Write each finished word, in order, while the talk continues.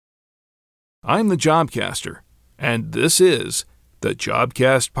I'm the Jobcaster, and this is the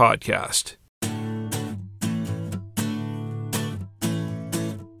Jobcast Podcast.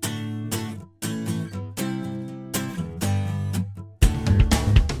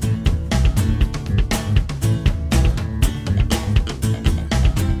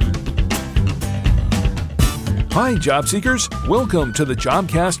 Hi, job seekers. Welcome to the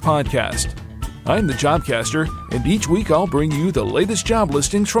Jobcast Podcast. I'm the Jobcaster, and each week I'll bring you the latest job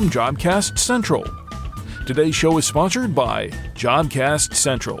listings from Jobcast Central. Today's show is sponsored by Jobcast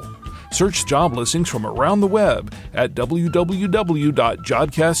Central. Search job listings from around the web at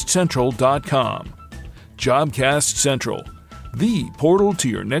www.jobcastcentral.com. Jobcast Central, the portal to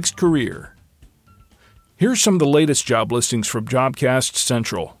your next career. Here's some of the latest job listings from Jobcast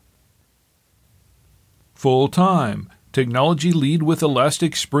Central. Full-time, technology lead with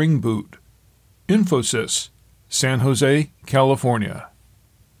Elastic Spring Boot. Infosys, San Jose, California.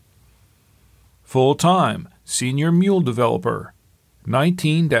 Full-time, senior Mule developer.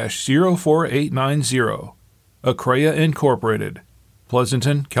 19-04890. Acrea Incorporated,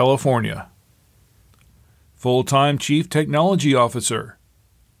 Pleasanton, California. Full-time chief technology officer.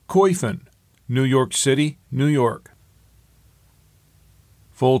 Koifin, New York City, New York.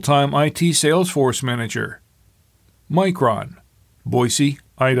 Full-time IT Salesforce Manager. Micron, Boise,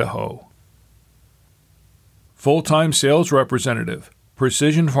 Idaho. Full-time Sales Representative,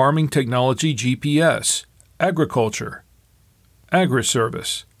 Precision Farming Technology GPS, Agriculture.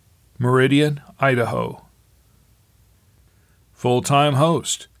 AgriService, Meridian, Idaho. Full-time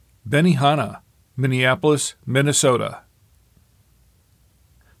Host, Benihana, Minneapolis, Minnesota.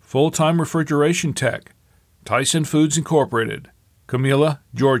 Full-time Refrigeration Tech, Tyson Foods Incorporated, Camilla,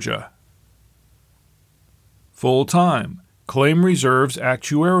 Georgia. Full-time, Claim Reserves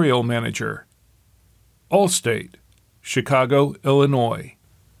Actuarial Manager. Allstate, Chicago, Illinois.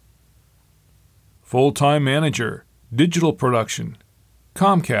 Full-time Manager, Digital Production.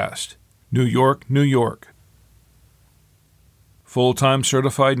 Comcast, New York, New York. Full-time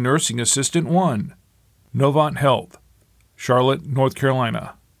Certified Nursing Assistant 1. Novant Health, Charlotte, North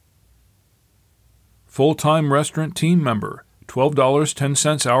Carolina. Full-time Restaurant Team Member,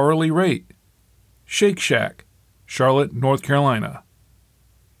 $12.10 hourly rate. Shake Shack, Charlotte, North Carolina.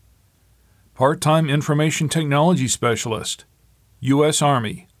 Part-time Information Technology Specialist, U.S.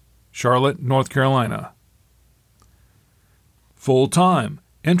 Army, Charlotte, North Carolina. Full-time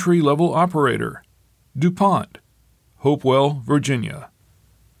Entry-Level Operator, DuPont, Hopewell, Virginia.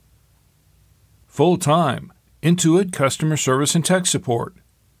 Full-time Intuit Customer Service and Tech Support,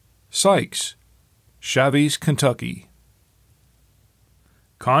 Sykes, Chaves, Kentucky.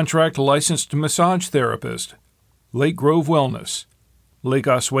 Contract Licensed Massage Therapist, Lake Grove Wellness, Lake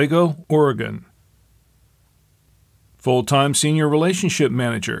Oswego, Oregon. Full-time Senior Relationship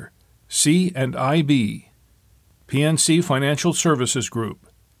Manager, C&IB, PNC Financial Services Group,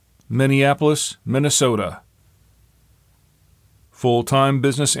 Minneapolis, Minnesota. Full-time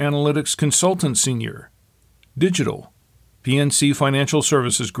Business Analytics Consultant Senior, Digital, PNC Financial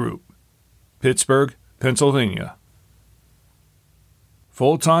Services Group, Pittsburgh, Pennsylvania.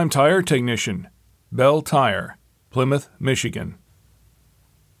 Full-time Tire Technician, Bell Tire, Plymouth, Michigan.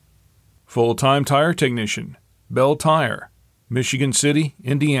 Full-time Tire Technician, Bell Tire, Michigan City,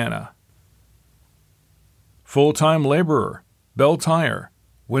 Indiana. Full-time Laborer, Bell Tire,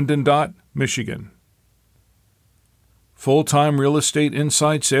 Wyandotte, Michigan. Full-time Real Estate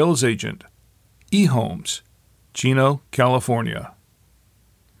Inside Sales Agent, eHomes, Chino, California.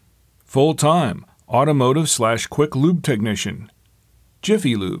 Full-time Automotive/Quick Lube Technician,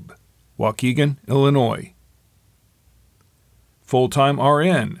 Jiffy Lube, Waukegan, Illinois. Full-time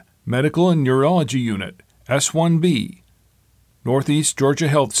RN, Medical and Neurology Unit, S1B, Northeast Georgia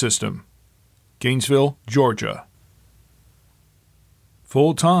Health System, Gainesville, Georgia.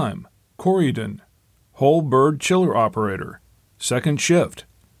 Full-time Corydon, Whole Bird Chiller Operator, Second Shift,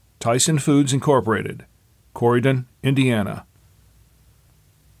 Tyson Foods Incorporated, Corydon, Indiana.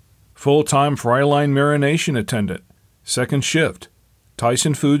 Full-time Fryline Marination Attendant, Second Shift,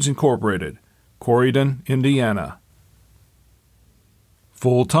 Tyson Foods Incorporated, Corydon, Indiana.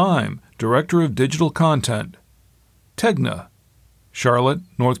 Full-time Director of Digital Content, Tegna, Charlotte,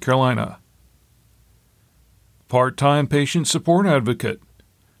 North Carolina. Part-time Patient Support Advocate,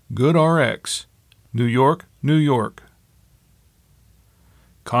 GoodRx, New York, New York.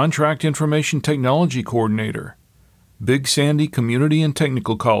 Contract Information Technology Coordinator, Big Sandy Community and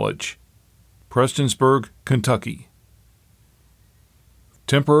Technical College, Prestonsburg, Kentucky.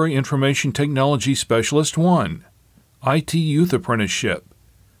 Temporary Information Technology Specialist 1, IT Youth Apprenticeship,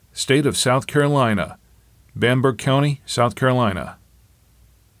 State of South Carolina, Bamberg County, South Carolina.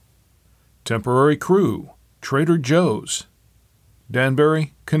 Temporary crew, Trader Joe's,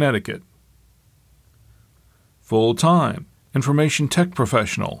 Danbury, Connecticut. Full-time, information tech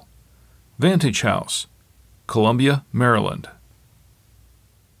professional, Vantage House, Columbia, Maryland.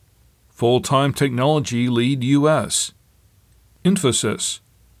 Full-time technology lead U.S., Infosys,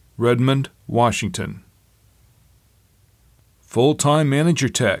 Redmond, Washington. Full-time manager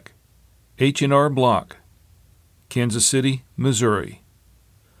tech, H&R Block, Kansas City, Missouri.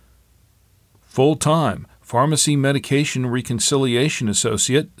 Full-time pharmacy medication reconciliation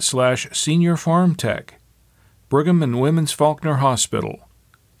associate / senior farm tech, Brigham and Women's Faulkner Hospital,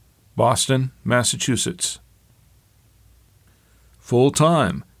 Boston, Massachusetts.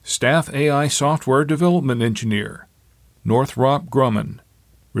 Full-time staff AI software development engineer, Northrop Grumman,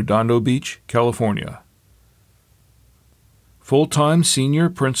 Redondo Beach, California. Full-time senior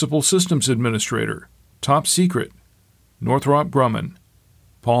principal systems administrator, top secret, Northrop Grumman,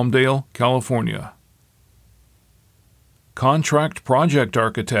 Palmdale, California. Contract project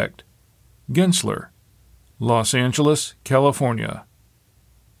architect, Gensler, Los Angeles, California.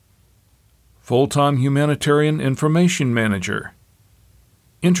 Full-time humanitarian information manager,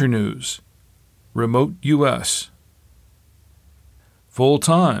 Internews, Remote, U.S.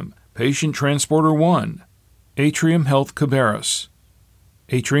 Full-time patient transporter 1, Atrium Health Cabarrus,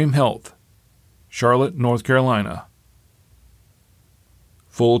 Atrium Health, Charlotte, North Carolina.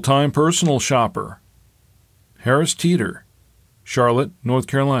 Full-time personal shopper, Harris Teeter, Charlotte, North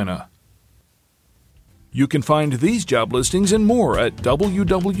Carolina. You can find these job listings and more at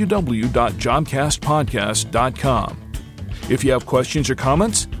www.jobcastpodcast.com. If you have questions or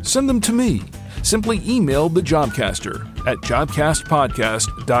comments, send them to me. Simply email the Jobcaster at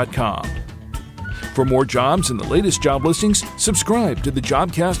jobcastpodcast.com. For more jobs and the latest job listings, subscribe to the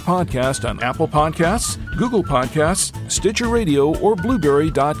Jobcast podcast on Apple Podcasts, Google Podcasts, Stitcher Radio, or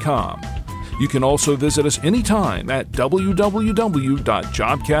Blueberry.com. You can also visit us anytime at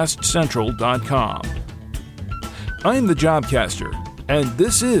www.jobcastcentral.com. I'm the Jobcaster, and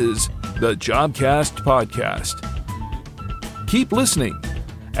this is the Jobcast Podcast. Keep listening,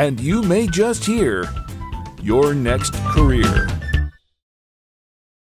 and you may just hear your next career.